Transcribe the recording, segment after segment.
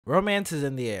Romance is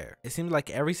in the air. It seems like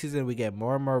every season we get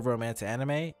more and more romance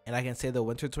anime, and I can say the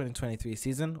winter 2023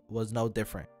 season was no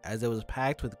different, as it was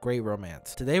packed with great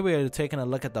romance. Today we are taking a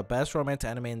look at the best romance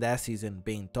anime in that season,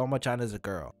 being Tomo-Chan as a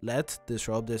girl. Let's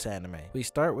disrobe this anime. We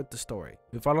start with the story.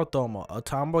 We follow Tomo, a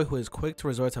tomboy who is quick to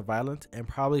resort to violence and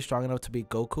probably strong enough to beat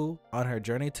Goku, on her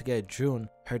journey to get June,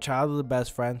 her childhood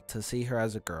best friend, to see her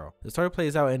as a girl. The story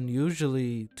plays out in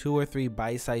usually 2 or 3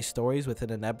 bite-sized stories within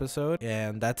an episode,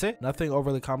 and that's it. Nothing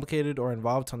overly complicated or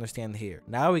involved to understand here.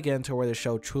 Now we get into where the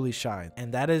show truly shines,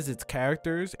 and that is its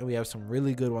characters, and we have some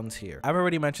really good ones here. I've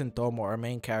already mentioned Tomo, our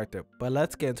main character, but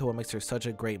let's get into what makes her such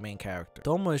a great main character.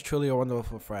 Tomo is truly a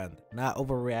wonderful friend, not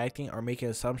overreacting or making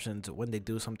assumptions when they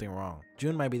do something wrong.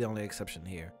 June might be the only exception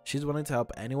here. She's willing to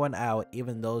help anyone out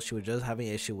even though she was just having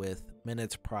an issue with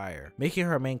minutes prior, making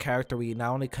her a main character we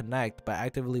not only connect but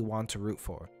actively want to root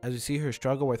for, as we see her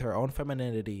struggle with her own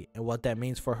femininity and what that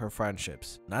means for her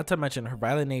friendships. Not to mention her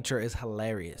violent nature is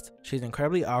hilarious. She's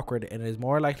incredibly awkward and is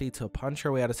more likely to punch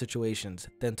her way out of situations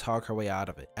than talk her way out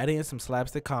of it, adding in some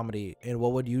slapstick comedy in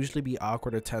what would usually be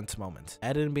awkward or tense moments,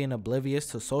 add in being oblivious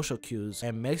to social cues,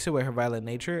 and mix it with her violent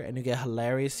nature and you get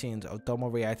hilarious scenes of Tomo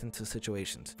reacting to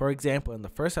situations. For example, in the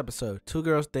first episode, 2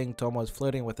 girls think Tomo is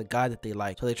flirting with a guy that they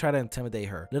like, so they try to intimidate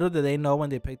her. Little did they know when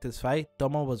they picked this fight,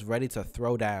 Tomo was ready to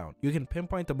throw down. You can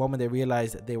pinpoint the moment they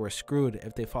realized that they were screwed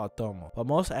if they fought Tomo. But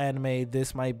most anime,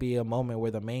 this might be a moment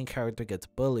where the main character gets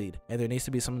bullied and there needs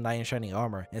to be some knight in shining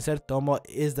armor. Instead, Tomo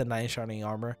is the knight in shining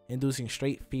armor, inducing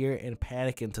straight fear and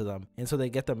panic into them, and so they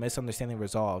get the misunderstanding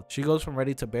resolved. She goes from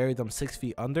ready to bury them 6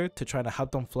 feet under to trying to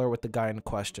help them flirt with the guy in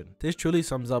question. This truly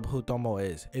sums up who Tomo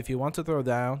is. If you want to throw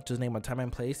down, just name a time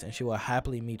and place and she will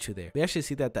happily meet you there. We actually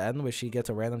see that at the end where she gets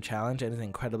a random challenge and is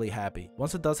incredibly happy.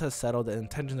 Once the dust has settled and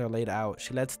intentions are laid out,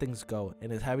 she lets things go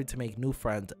and is happy to make new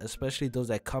friends, especially those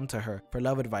that come to her for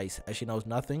love advice, as she knows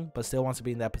nothing but still wants to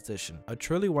be in that position. A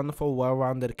truly wonderful,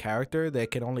 well-rounded character that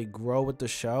can only grow with the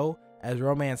show, as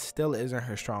romance still isn't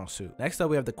her strong suit. Next up,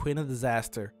 we have the Queen of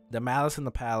Disaster, the Malice in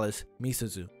the Palace,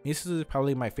 Misuzu. Misuzu is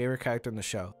probably my favorite character in the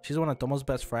show. She's one of Tomo's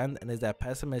best friends and is that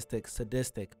pessimistic,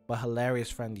 sadistic, but hilarious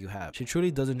friend you have. She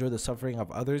truly does enjoy the suffering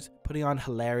of others, putting on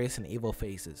hilarious and evil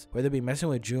faces. Whether it be messing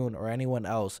with June or anyone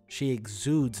else, she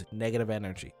exudes negative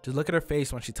energy. Just look at her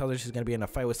face when she tells her she's going to be in a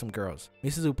fight with some girls.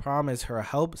 Misuzu promised her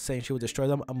help, saying she will destroy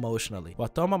them emotionally. While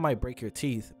Tomo might break your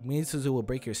teeth, Misuzu will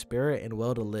break your spirit and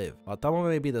will to live. While Tomo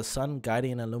may be the sun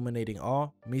guiding and illuminating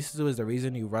all, Misuzu is the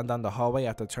reason you run down the hallway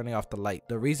after turning off the light.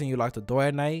 The reason you lock the door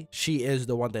at night, she is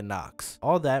the one that knocks.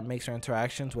 All that makes her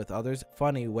interactions with others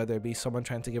funny, whether it be someone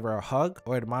trying to give her a hug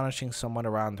or admonishing someone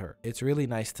around her. It's really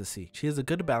nice to see. She has a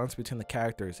good balance between the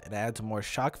characters and adds a more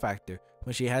shock factor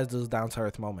when she has those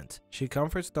down-to-earth moments. She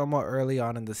comforts Tomo early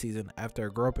on in the season after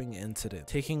a groping incident,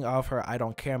 taking off her I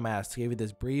don't care mask to give you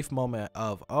this brief moment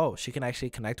of, oh, she can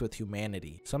actually connect with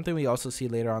humanity, something we also see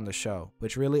later on the show,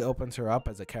 which really opens her up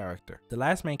as a character. The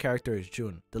last main character is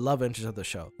June, the love interest of the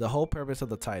show, the whole purpose of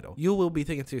the title. You will be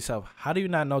thinking to yourself, how do you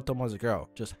not know Tomo's a girl?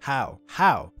 Just how?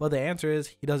 How? Well, the answer is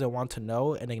he doesn't want to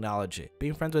know and acknowledge it.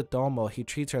 Being friends with Tomo, he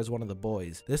treats her as one of the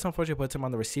boys. This unfortunately puts him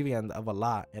on the receiving end of a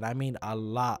lot, and I mean a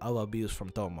lot, of abuse from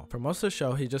Tomo. For most of the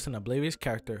show, he's just an oblivious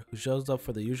character who shows up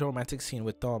for the usual romantic scene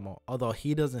with Tomo, although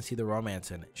he doesn't see the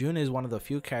romance in it. June is one of the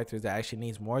few characters that actually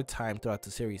needs more time throughout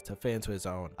the series to fit into his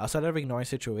own. Outside of ignoring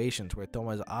situations where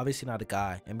Tomo is obviously not a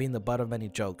guy and being the butt of many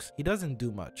jokes, he doesn't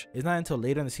do much. It's not until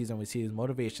later in the season we see his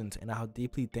motivations and how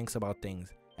deeply he thinks about things,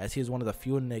 as he is one of the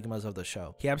few enigmas of the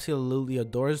show. He absolutely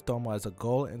adores Tomo as a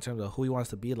goal in terms of who he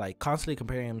wants to be like, constantly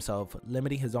comparing himself,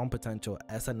 limiting his own potential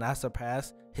as to not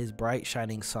surpass his bright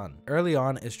shining sun. Early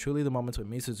on is truly the moments with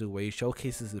Misuzu where he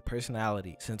showcases his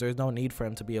personality, since there's no need for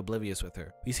him to be oblivious with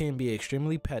her. We see him be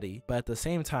extremely petty, but at the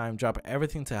same time drop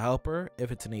everything to help her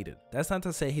if it's needed. That's not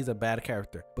to say he's a bad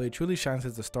character, but he truly shines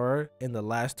as the star in the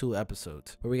last 2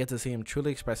 episodes, where we get to see him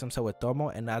truly express himself with Tomo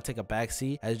and not take a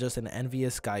backseat as just an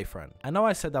envious guy friend. I know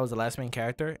I said that was the last main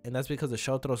character, and that's because the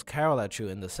show throws Carol at you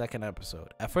in the 2nd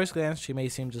episode. At first glance, she may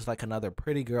seem just like another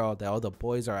pretty girl that all the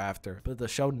boys are after, but the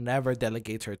show never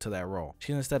delegates her to that role.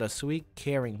 She's instead a sweet,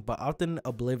 caring, but often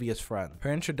oblivious friend.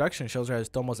 Her introduction shows her as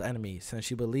Tomo's enemy, since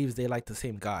she believes they like the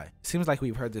same guy. Seems like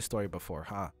we've heard this story before,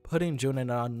 huh? Putting June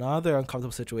in another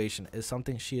uncomfortable situation is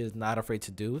something she is not afraid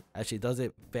to do, as she does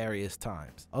it various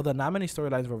times. Although not many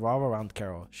storylines revolve around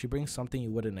Carol, she brings something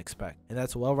you wouldn't expect, and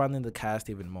that's well-rounding the cast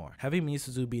even more. Having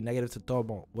Misuzu be negative to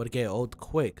Tomo would get old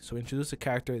quick, so we introduce a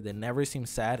character that never seems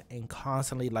sad and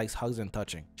constantly likes hugs and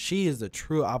touching. She is the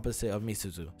true opposite of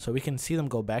Misuzu, so we can see them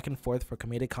go back and forth for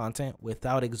comedic content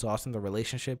without exhausting the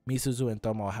relationship Misuzu and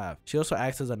Tomo have. She also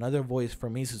acts as another voice for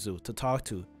Misuzu to talk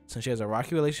to, since she has a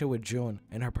rocky relationship with June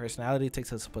and her personality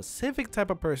takes a specific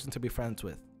type of person to be friends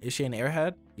with. Is she an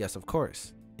airhead? Yes, of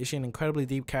course. Is she an incredibly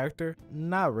deep character?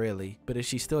 Not really. But is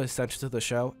she still essential to the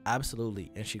show?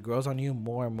 Absolutely, and she grows on you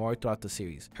more and more throughout the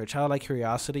series. Her childlike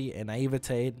curiosity and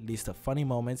naivete leads to funny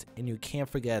moments, and you can't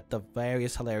forget the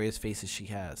various hilarious faces she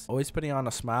has. Always putting on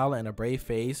a smile and a brave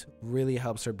face really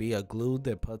helps her be a glue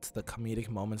that puts the comedic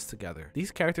moments together.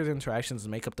 These characters' interactions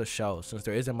make up the show, since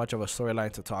there isn't much of a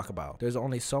storyline to talk about. There's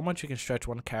only so much you can stretch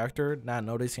one character, not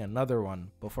noticing another one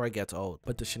before it gets old.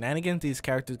 But the shenanigans these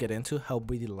characters get into help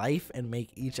breathe life and make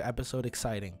each episode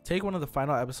exciting. Take one of the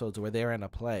final episodes where they are in a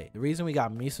play. The reason we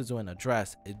got Misuzu in a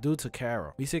dress is due to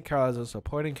Carol. We see Carol as a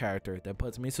supporting character that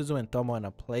puts Misuzu and Tomo in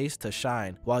a place to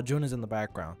shine while June is in the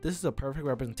background. This is a perfect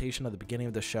representation of the beginning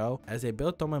of the show. As they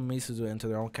build Tomo and Misuzu into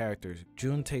their own characters,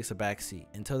 June takes a backseat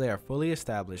until they are fully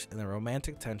established and the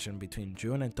romantic tension between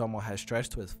June and Tomo has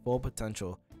stretched to its full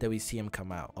potential that we see him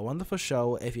come out. A wonderful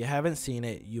show. If you haven't seen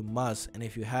it, you must, and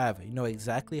if you have, you know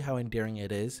exactly how endearing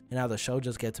it is and how the show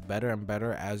just gets better and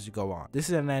better as you go on. This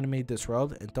is an anime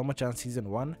disrobed, and Tomo-Chan season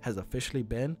 1 has officially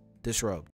been disrobed.